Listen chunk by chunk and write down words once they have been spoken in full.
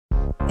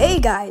Hey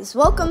guys,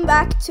 welcome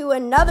back to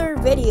another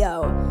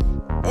video.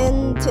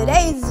 In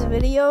today's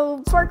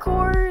video,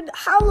 Parkour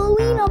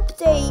Halloween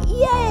update,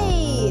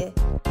 yay!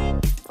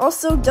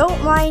 Also,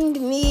 don't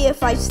mind me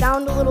if I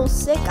sound a little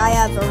sick, I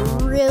have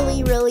a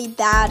really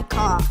bad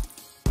cough.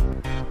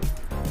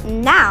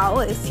 Now,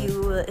 if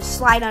you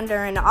slide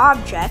under an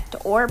object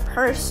or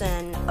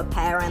person,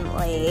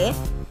 apparently,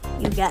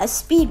 you get a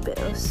speed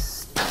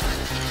boost.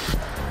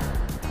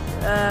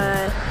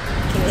 Okay,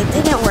 it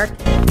didn't work.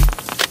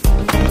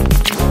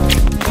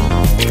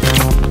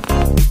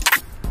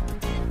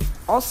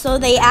 Also,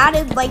 they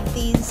added like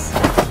these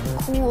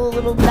cool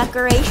little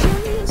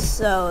decorations,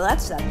 so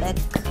that's epic.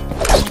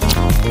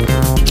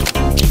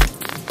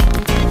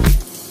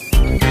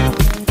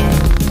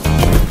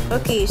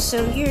 Okay,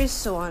 so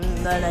here's the one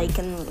that I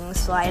can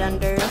slide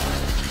under.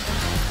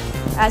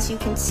 As you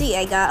can see,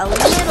 I got a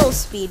little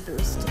speed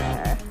boost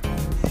there.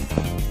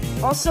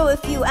 Also,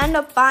 if you end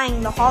up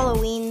buying the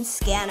Halloween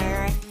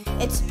scanner,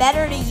 it's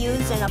better to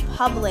use in a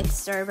public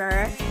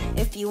server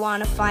if you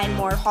want to find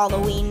more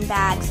Halloween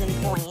bags and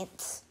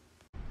points.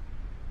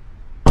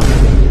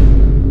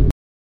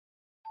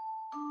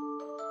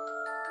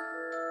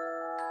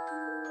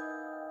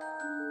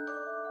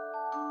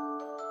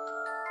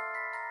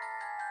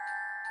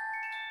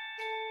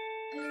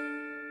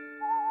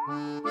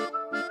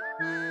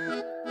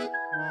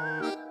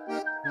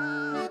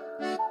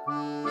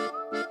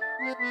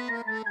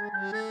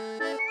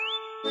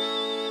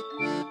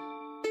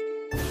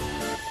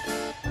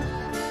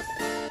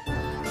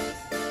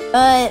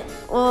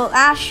 Well,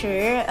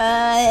 Asher,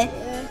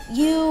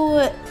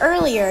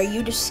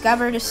 you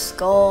discovered a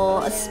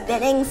skull, a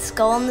spinning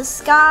skull in the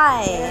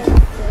sky.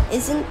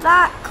 Isn't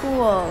that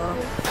cool?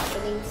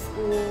 Spinning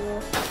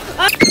skull.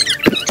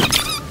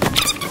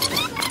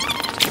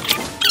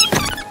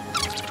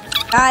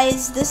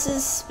 Guys, this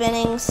is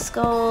Spinning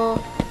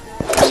Skull.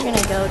 We're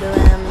gonna go to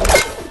him.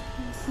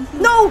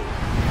 No!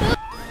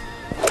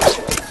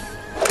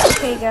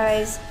 Okay,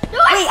 guys. No,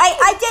 wait,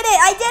 I did it!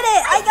 I did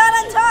it! I got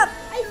on top!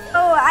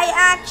 Oh, I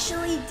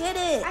actually did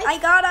it! I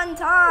got on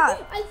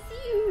top! I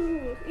see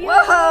you!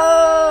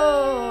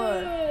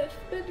 Whoa! Yeah,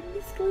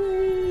 spinning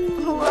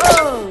skull!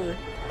 Whoa!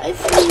 I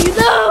see you!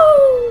 No!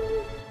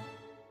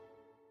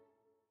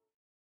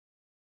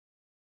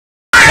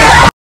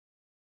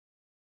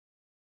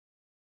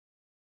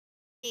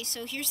 Okay,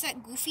 so here's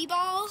that goofy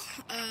ball.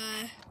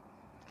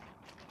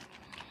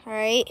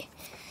 Alright.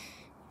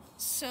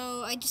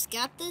 So I just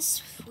got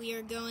this. We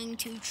are going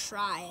to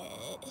try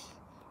it.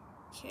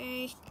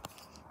 Okay.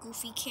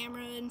 Goofy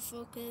camera in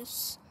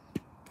focus.